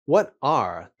What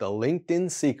are the LinkedIn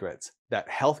secrets that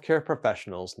healthcare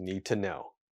professionals need to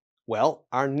know? Well,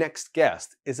 our next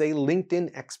guest is a LinkedIn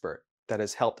expert that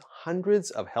has helped hundreds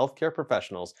of healthcare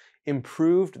professionals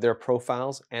improve their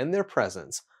profiles and their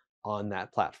presence on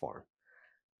that platform.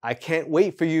 I can't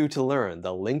wait for you to learn the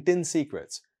LinkedIn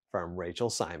secrets from Rachel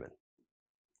Simon.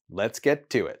 Let's get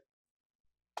to it.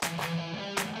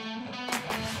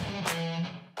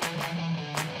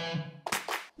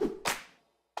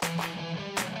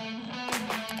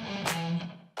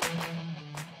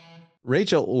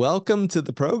 Rachel, welcome to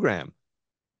the program.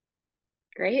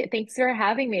 Great. Thanks for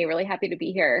having me. Really happy to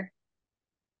be here.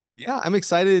 Yeah, I'm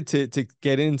excited to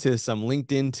get into some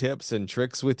LinkedIn tips and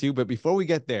tricks with you. But before we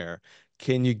get there,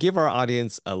 can you give our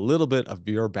audience a little bit of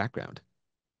your background?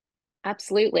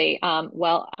 Absolutely.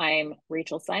 Well, I'm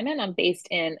Rachel Simon. I'm based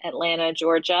in Atlanta,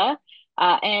 Georgia,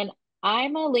 and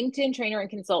I'm a LinkedIn trainer and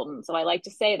consultant. So I like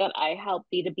to say that I help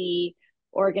B2B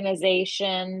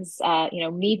organizations,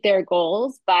 meet their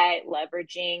goals by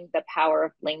leveraging the power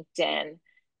of LinkedIn.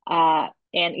 I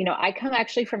come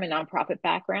actually from a nonprofit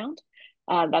background.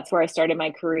 That's where I started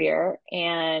my career.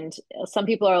 And some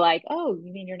people are like, "Oh,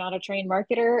 you mean you're not a trained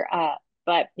marketer?"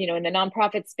 But in the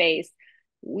nonprofit space,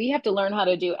 we have to learn how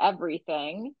to do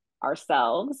everything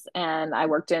ourselves. And I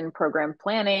worked in program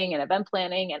planning and event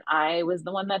planning, and I was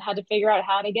the one that had to figure out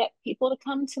how to get people to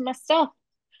come to my stuff.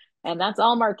 And that's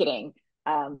all marketing.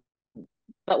 Um,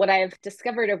 but what I've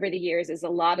discovered over the years is a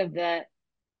lot of the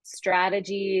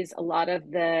strategies, a lot of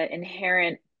the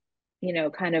inherent,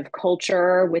 kind of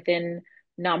culture within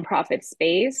nonprofit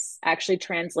space actually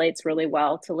translates really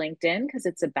well to LinkedIn because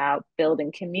it's about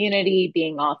building community,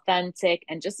 being authentic,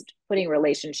 and just putting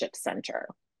relationships center.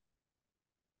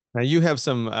 Now, you have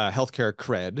some healthcare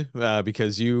cred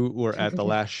because you were at the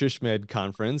last SHISHMED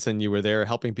conference and you were there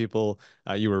helping people.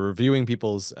 You were reviewing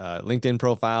people's LinkedIn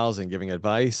profiles and giving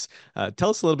advice.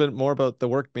 Tell us a little bit more about the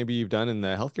work maybe you've done in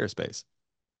the healthcare space.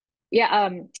 Yeah,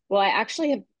 well, I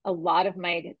actually have a lot of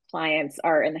my clients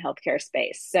are in the healthcare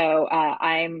space. So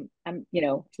I'm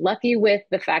lucky with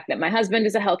the fact that my husband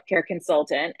is a healthcare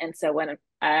consultant. And so when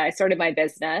I started my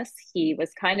business, he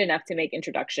was kind enough to make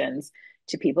introductions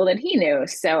to people that he knew.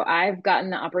 So I've gotten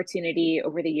the opportunity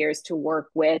over the years to work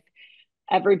with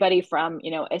everybody from,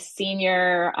 a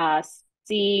senior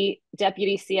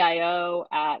deputy CIO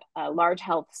at a large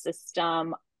health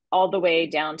system all the way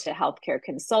down to healthcare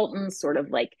consultants, sort of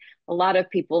like a lot of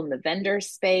people in the vendor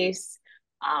space,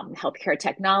 healthcare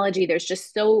technology. There's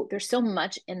so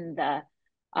much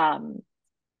um,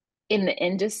 in the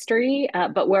industry,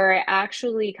 but where I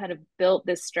actually kind of built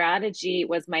this strategy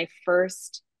was my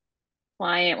first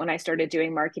client when I started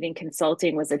doing marketing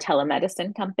consulting was a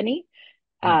telemedicine company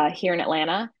Hmm. here in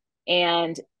Atlanta,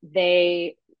 and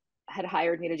they had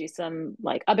hired me to do some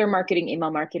like other marketing,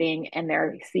 email marketing, and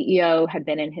their CEO had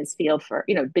been in his field for,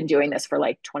 been doing this for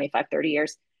like 25, 30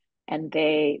 years. And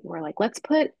they were like, let's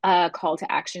put a call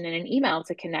to action in an email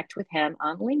to connect with him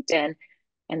on LinkedIn.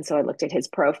 And so I looked at his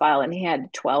profile and he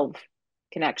had 12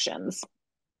 connections,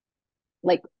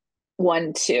 like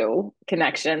 1, 2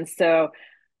 connections. So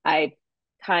I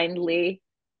kindly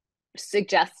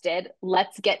suggested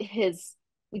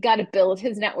we got to build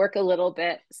his network a little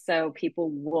bit so people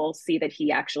will see that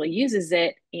he actually uses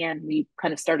it. And we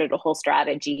kind of started a whole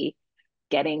strategy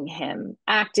getting him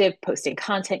active, posting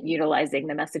content, utilizing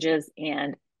the messages.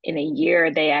 And in a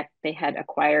year, they had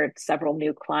acquired several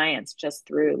new clients just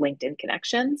through LinkedIn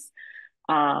connections.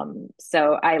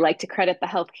 So I like to credit the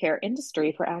healthcare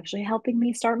industry for actually helping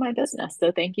me start my business.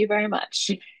 So thank you very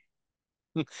much.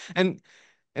 And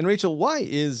and Rachel, why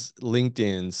is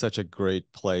LinkedIn such a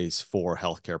great place for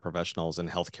healthcare professionals and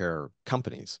healthcare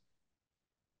companies?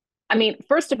 I mean,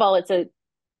 first of all, it's a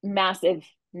massive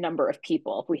number of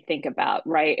people if we think about,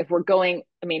 right? If we're going,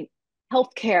 I mean,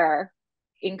 healthcare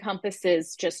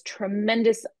encompasses just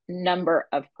tremendous number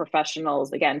of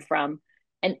professionals, again, from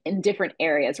and in different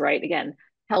areas, right? Again,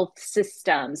 health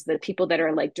systems, the people that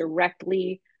are like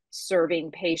directly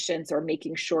serving patients or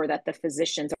making sure that the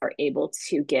physicians are able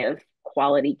to give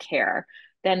quality care.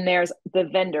 Then there's the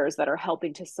vendors that are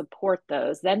helping to support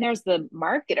those. Then there's the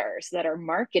marketers that are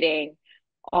marketing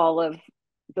all of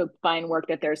the fine work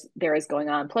that there is going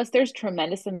on. Plus, there's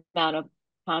tremendous amount of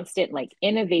constant like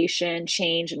innovation,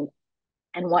 change, and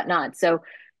whatnot. So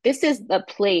this is the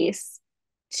place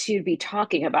to be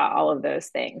talking about all of those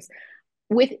things.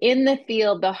 Within the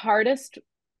field, the hardest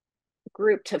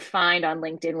group to find on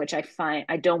LinkedIn, which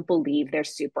I don't believe they're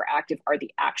super active, are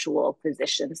the actual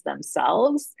physicians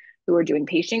themselves who are doing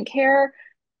patient care.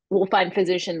 We'll find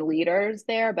physician leaders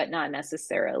there, but not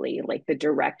necessarily like the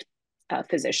direct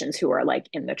physicians who are like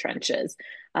in the trenches.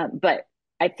 But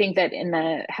I think that in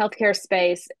the healthcare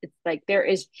space, it's like there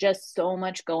is just so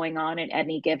much going on at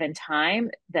any given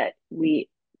time that we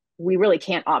really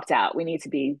can't opt out. We need to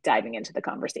be diving into the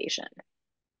conversation.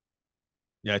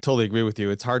 Yeah, I totally agree with you.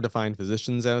 It's hard to find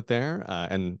physicians out there,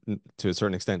 and to a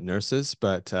certain extent, nurses,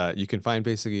 but you can find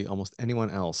basically almost anyone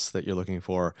else that you're looking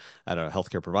for at a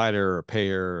healthcare provider or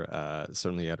payer,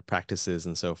 certainly at practices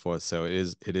and so forth. So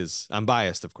I'm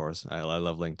biased, of course. I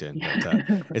love LinkedIn,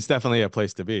 but it's definitely a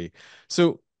place to be.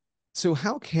 So, so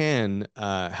how can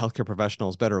healthcare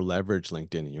professionals better leverage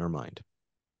LinkedIn in your mind?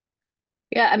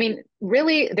 Yeah, I mean,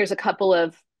 really, there's a couple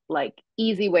of like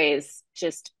easy ways,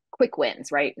 just quick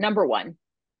wins, right? Number one,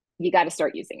 you got to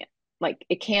start using it. Like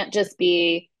it can't just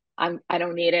be I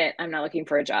don't need it. I'm not looking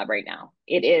for a job right now.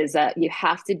 It is you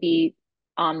have to be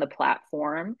on the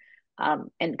platform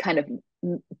and kind of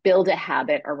build a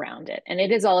habit around it. And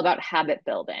it is all about habit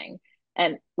building.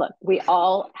 And look, we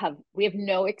have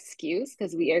no excuse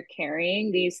because we are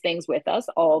carrying these things with us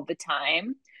all the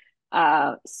time.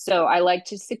 So I like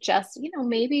to suggest,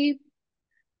 maybe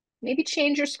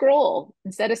change your scroll.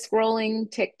 Instead of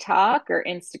scrolling TikTok or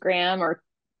Instagram or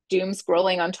doom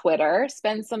scrolling on Twitter,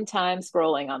 spend some time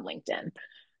scrolling on LinkedIn.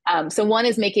 So one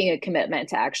is making a commitment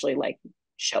to actually like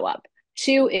show up.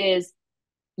 Two is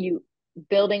you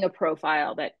building a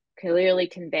profile that clearly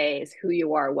conveys who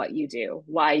you are, what you do,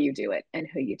 why you do it, and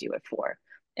who you do it for.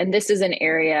 And this is an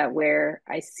area where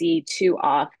I see too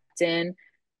often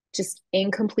just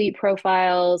incomplete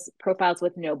profiles, profiles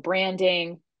with no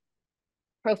branding,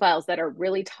 profiles that are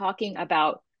really talking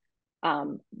about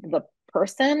the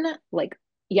person. Like,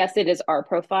 yes, it is our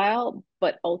profile,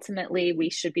 but ultimately we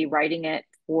should be writing it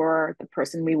for the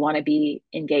person we want to be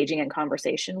engaging in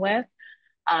conversation with.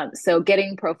 So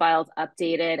getting profiles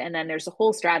updated, and then there's a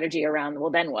whole strategy around,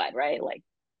 well, then what, right? Like,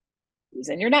 who's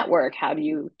in your network? How do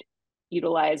you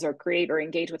utilize or create or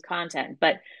engage with content?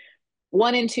 But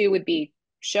one and two would be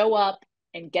show up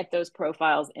and get those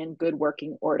profiles in good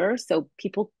working order so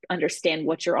people understand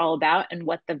what you're all about and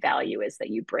what the value is that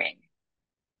you bring.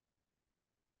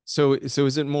 So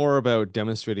is it more about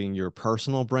demonstrating your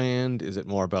personal brand? Is it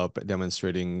more about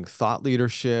demonstrating thought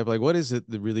leadership? Like, what is it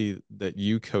that really that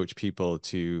you coach people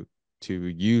to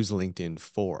use LinkedIn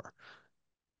for?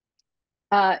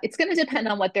 It's going to depend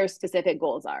on what their specific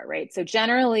goals are, right? So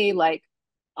generally, like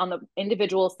on the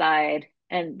individual side,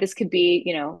 and this could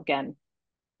be, again,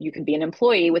 you could be an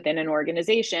employee within an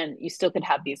organization, you still could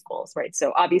have these goals, right?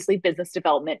 So obviously, business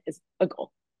development is a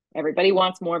goal. Everybody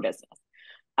wants more business.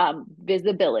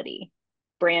 Visibility,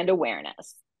 brand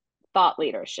awareness, thought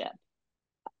leadership,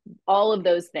 all of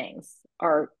those things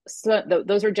are so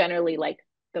those are generally like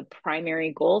the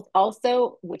primary goals.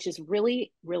 Also, which is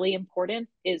really really important,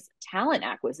 is talent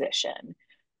acquisition.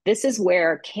 This is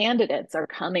where candidates are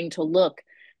coming to look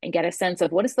and get a sense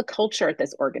of what is the culture at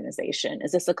this organization.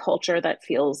 Is this a culture that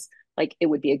feels like it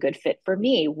would be a good fit for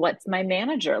me? What's my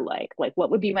manager like what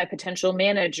would be my potential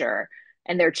manager?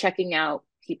 And they're checking out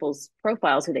people's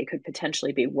profiles who they could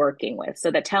potentially be working with. So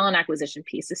the talent acquisition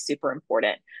piece is super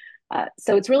important.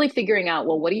 So it's really figuring out,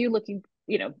 well, what are you looking,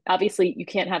 obviously you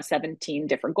can't have 17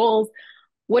 different goals.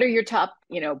 What are your top,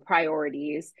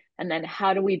 priorities? And then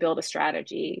how do we build a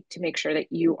strategy to make sure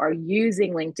that you are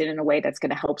using LinkedIn in a way that's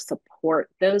going to help support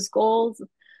those goals?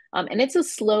 And it's a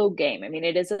slow game. I mean,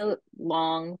 it's a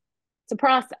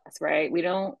process, right?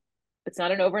 It's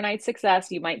not an overnight success.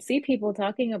 You might see people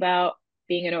talking about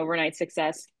being an overnight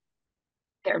success.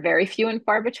 They're very few and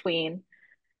far between.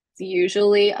 It's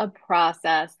usually a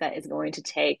process that is going to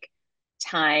take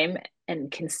time and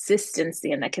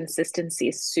consistency, and that consistency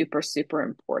is super, super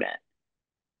important.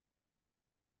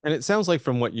 And it sounds like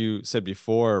from what you said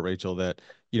before, Rachel, that,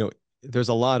 there's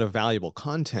a lot of valuable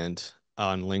content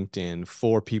on LinkedIn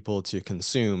for people to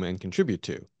consume and contribute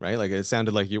to, right? Like it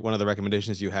sounded like one of the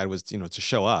recommendations you had was, to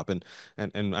show up. And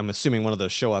I'm assuming one of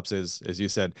those show ups is, as you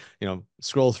said,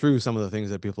 scroll through some of the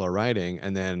things that people are writing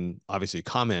and then obviously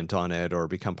comment on it or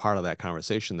become part of that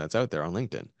conversation that's out there on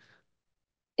LinkedIn.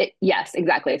 Yes,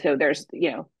 exactly. So there's,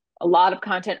 a lot of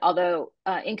content, although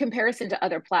in comparison to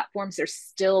other platforms, there's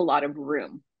still a lot of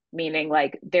room, meaning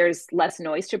like there's less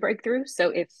noise to break through. So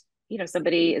if,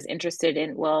 somebody is interested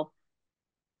in, well,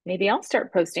 maybe I'll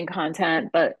start posting content,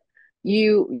 but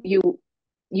you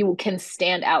can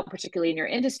stand out, particularly in your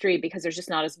industry, because there's just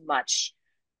not as much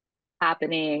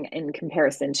happening in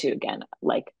comparison to, again,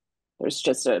 like there's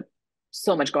just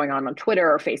so much going on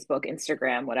Twitter or Facebook,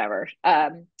 Instagram, whatever.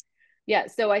 Yeah,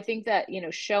 so I think that,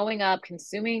 showing up,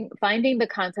 consuming, finding the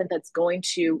content that's going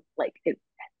to like it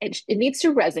needs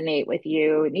to resonate with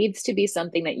you. It needs to be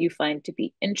something that you find to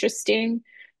be interesting,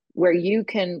 where you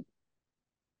can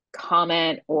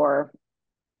comment or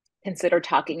consider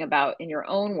talking about in your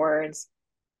own words,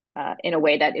 in a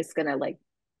way that is going to like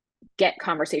get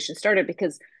conversation started.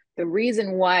 Because the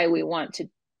reason why we want to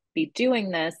be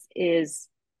doing this is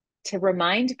to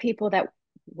remind people that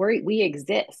we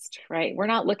exist, right? We're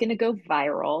not looking to go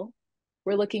viral.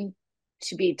 We're looking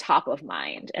to be top of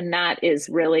mind. And that is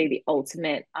really the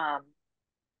ultimate,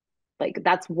 like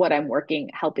that's what I'm working,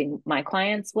 helping my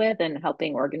clients with and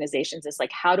helping organizations is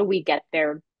like, how do we get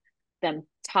them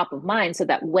top of mind so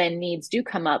that when needs do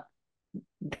come up,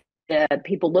 the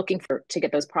people looking for to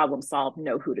get those problems solved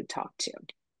know who to talk to.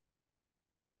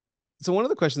 So one of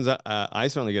the questions I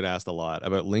certainly get asked a lot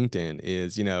about LinkedIn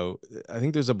is, I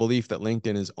think there's a belief that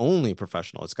LinkedIn is only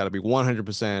professional. It's got to be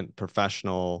 100%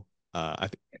 professional,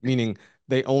 meaning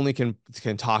they only can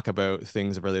talk about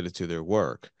things related to their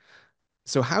work.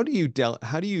 So how do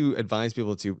you advise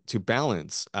people to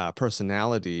balance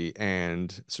personality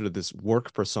and sort of this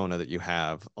work persona that you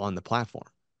have on the platform?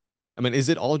 I mean, is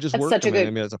it all just That's work? such a I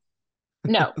good mean, as a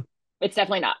no, it's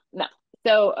definitely not. No.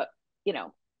 So, you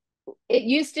know, it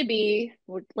used to be,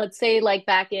 let's say like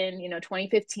back in,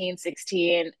 2015,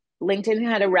 16, LinkedIn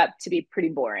had a rep to be pretty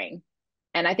boring.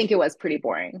 And I think it was pretty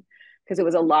boring because it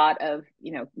was a lot of,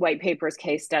 white papers,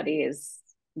 case studies,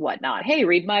 whatnot. Hey,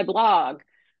 read my blog.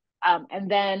 And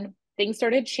then things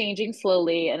started changing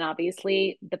slowly. And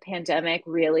obviously, the pandemic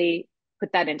really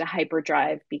put that into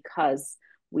hyperdrive because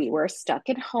we were stuck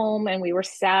at home and we were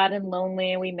sad and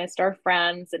lonely and we missed our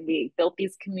friends. And we built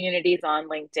these communities on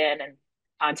LinkedIn, and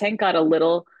content got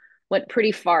went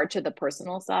pretty far to the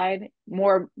personal side,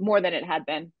 more than it had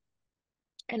been.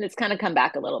 And it's kind of come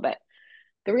back a little bit.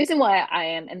 The reason why I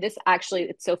am, and this actually,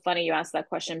 it's so funny you asked that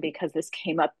question because this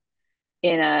came up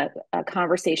in a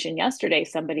conversation yesterday.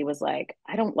 Somebody was like,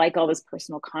 I don't like all this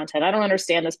personal content. I don't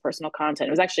understand this personal content.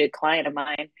 It was actually a client of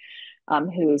mine,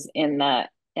 who's in the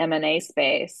M&A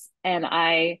space. And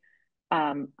I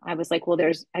was like, well,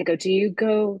 I go, do you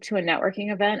go to a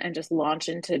networking event and just launch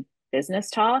into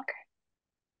business talk?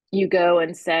 You go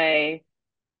and say,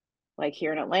 like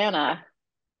here in Atlanta,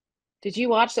 did you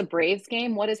watch the Braves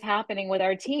game? What is happening with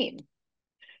our team?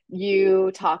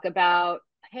 You talk about,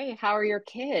 hey, how are your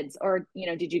kids? Or,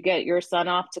 did you get your son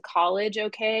off to college?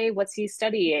 Okay. What's he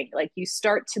studying? Like you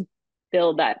start to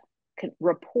build that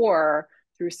rapport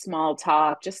through small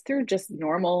talk, just through just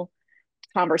normal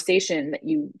conversation that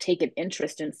you take an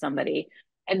interest in somebody.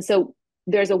 And so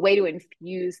there's a way to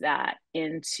infuse that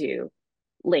into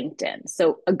LinkedIn.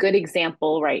 So a good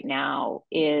example right now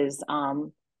is,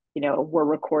 we're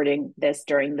recording this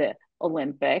during the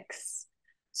Olympics.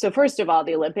 So first of all,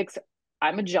 the Olympics,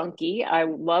 I'm a junkie. I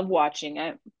love watching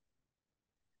it.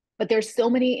 But there's so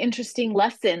many interesting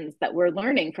lessons that we're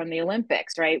learning from the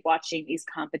Olympics, right? Watching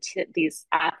these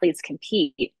athletes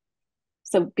compete.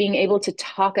 So being able to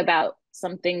talk about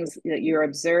some things that you're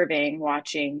observing,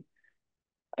 watching,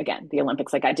 again, the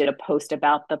Olympics, like I did a post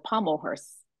about the pommel horse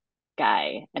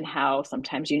guy and how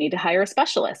sometimes you need to hire a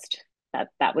specialist.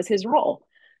 That was his role.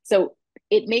 So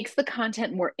it makes the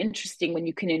content more interesting when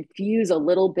you can infuse a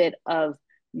little bit of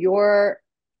your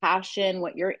passion,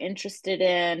 what you're interested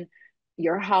in,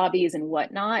 your hobbies and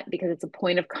whatnot, because it's a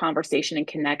point of conversation and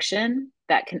connection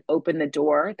that can open the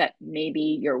door that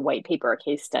maybe your white paper or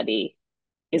case study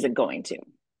isn't going to.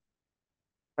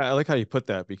 I like how you put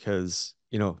that because,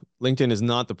 LinkedIn is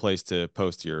not the place to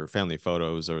post your family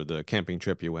photos or the camping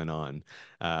trip you went on,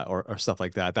 or stuff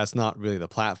like that. That's not really the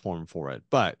platform for it.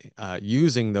 But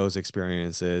using those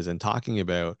experiences and talking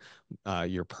about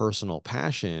your personal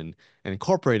passion and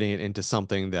incorporating it into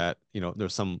something that,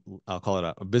 there's I'll call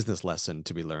it a business lesson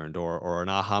to be learned, or an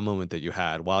aha moment that you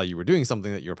had while you were doing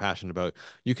something that you're passionate about,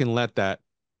 you can let that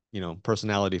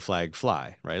personality flag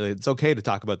fly, right? It's okay to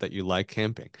talk about that you like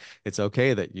camping. It's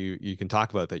okay that you can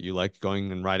talk about that you like going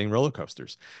and riding roller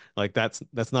coasters. Like that's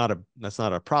not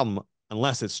a problem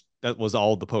unless that was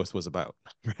all the post was about,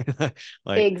 right?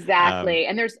 Like, Exactly.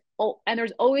 And there's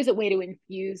always a way to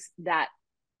infuse that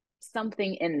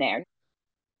something in there.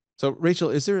 so Rachel,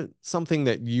 is there something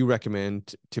that you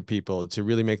recommend to people to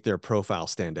really make their profile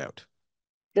stand out?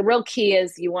 The real key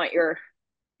is you want your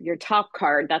top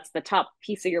card. That's the top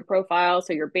piece of your profile.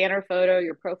 So your banner photo,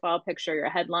 your profile picture, your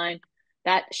headline,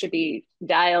 that should be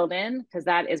dialed in because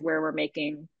that is where we're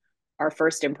making our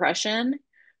first impression.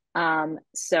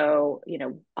 So,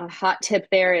 a hot tip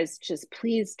there is just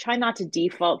please try not to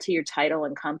default to your title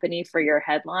and company for your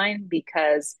headline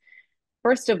because,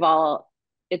 first of all,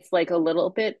 it's like a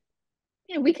little bit,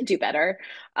 we could do better.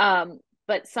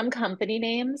 But some company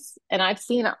names, and I've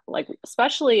seen like,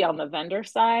 especially on the vendor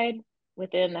side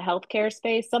within the healthcare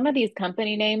space, some of these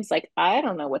company names, like, I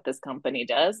don't know what this company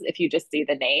does if you just see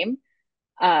the name.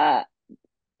 Uh,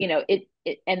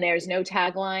 and there's no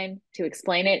tagline to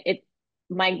explain it.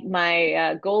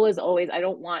 My goal is always, I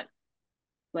don't want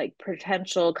like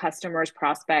potential customers,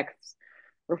 prospects,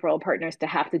 referral partners to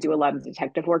have to do a lot of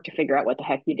detective work to figure out what the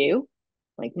heck you do.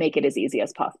 Like make it as easy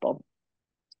as possible.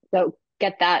 So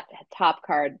get that top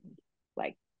card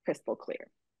like crystal clear.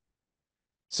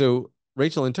 So,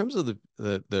 Rachel, in terms of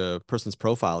the person's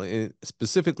profile,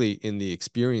 specifically in the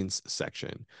experience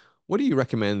section, what do you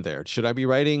recommend there? Should I be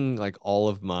writing like all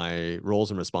of my roles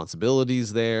and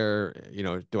responsibilities there? You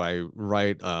know, do I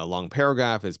write a long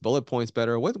paragraph? Is bullet points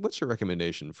better? What's your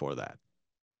recommendation for that?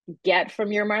 Get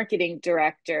from your marketing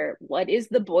director what is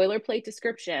the boilerplate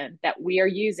description that we are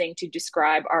using to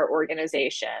describe our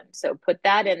organization. So put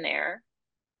that in there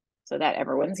so that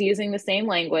everyone's using the same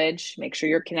language. Make sure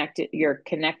you're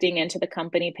connecting into the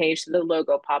company page so the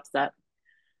logo pops up.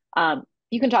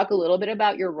 You can talk a little bit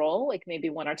about your role, like maybe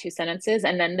 1 or 2 sentences,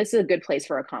 and then this is a good place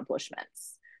for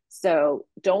accomplishments. So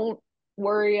don't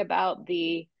worry about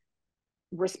the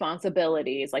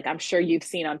responsibilities. Like I'm sure you've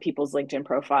seen on people's LinkedIn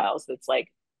profiles, it's like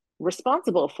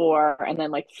responsible for, and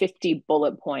then like 50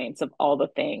 bullet points of all the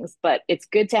things. But it's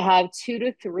good to have 2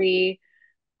 to 3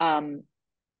 um,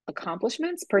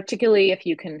 accomplishments, particularly if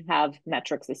you can have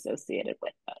metrics associated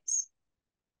with those.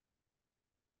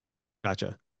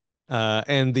 Gotcha.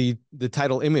 And the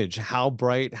title image, how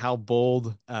bright, how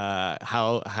bold,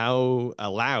 how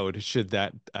loud should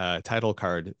that title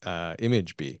card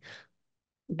image be?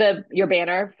 Your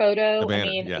banner The photo, I banner,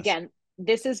 mean, yes. again,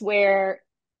 this is where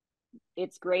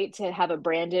it's great to have a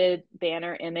branded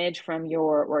banner image from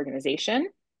your organization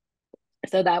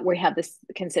so that we have this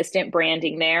consistent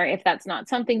branding there. If that's not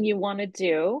something you want to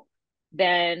do,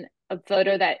 then a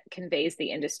photo that conveys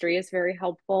the industry is very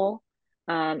helpful.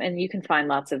 And you can find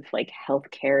lots of like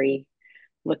healthcare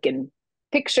looking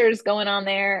pictures going on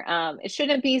there. It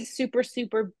shouldn't be super,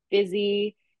 super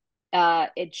busy.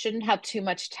 It shouldn't have too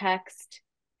much text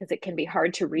because it can be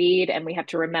hard to read. And we have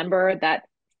to remember that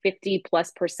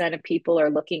 50+% of people are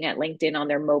looking at LinkedIn on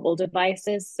their mobile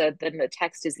devices. So then the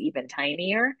text is even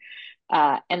tinier.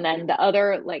 And then the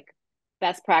other like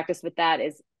best practice with that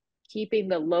is keeping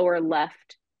the lower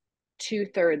left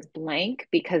 2/3 blank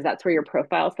because that's where your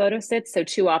profile photo sits. So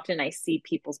too often I see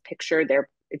people's picture there,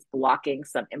 it's blocking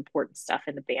some important stuff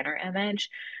in the banner image.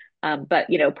 But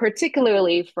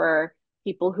particularly for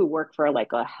people who work for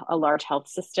like a large health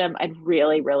system, I'd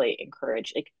really, really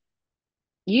encourage like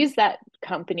use that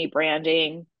company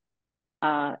branding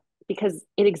because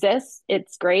it exists.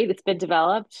 It's great. It's been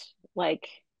developed like,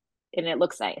 and it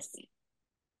looks nice.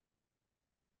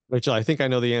 Rachel, I think I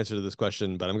know the answer to this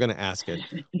question, but I'm going to ask it.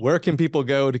 Where can people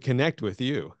go to connect with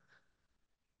you?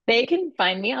 They can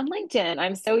find me on LinkedIn.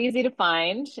 I'm so easy to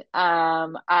find.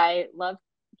 I love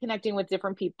connecting with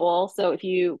different people. So if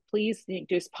you please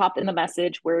just pop in the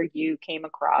message where you came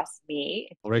across me.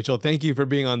 Well, Rachel, thank you for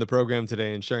being on the program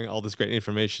today and sharing all this great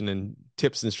information and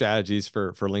tips and strategies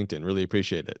for LinkedIn. Really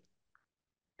appreciate it.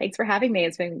 Thanks for having me.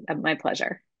 It's been my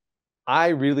pleasure. I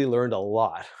really learned a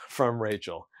lot from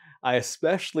Rachel. I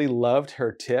especially loved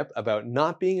her tip about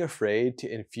not being afraid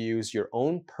to infuse your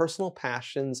own personal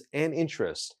passions and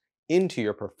interests into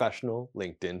your professional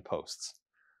LinkedIn posts.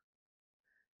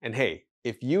 And hey,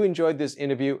 if you enjoyed this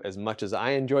interview as much as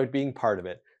I enjoyed being part of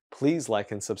it, please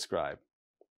like and subscribe.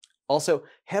 Also,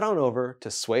 head on over to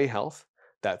Sway Health,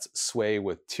 that's Sway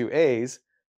with 2 A's,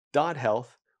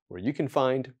 .health, where you can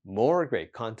find more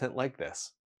great content like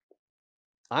this.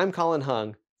 I'm Colin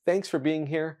Hung. Thanks for being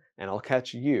here, and I'll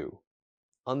catch you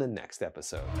on the next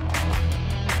episode.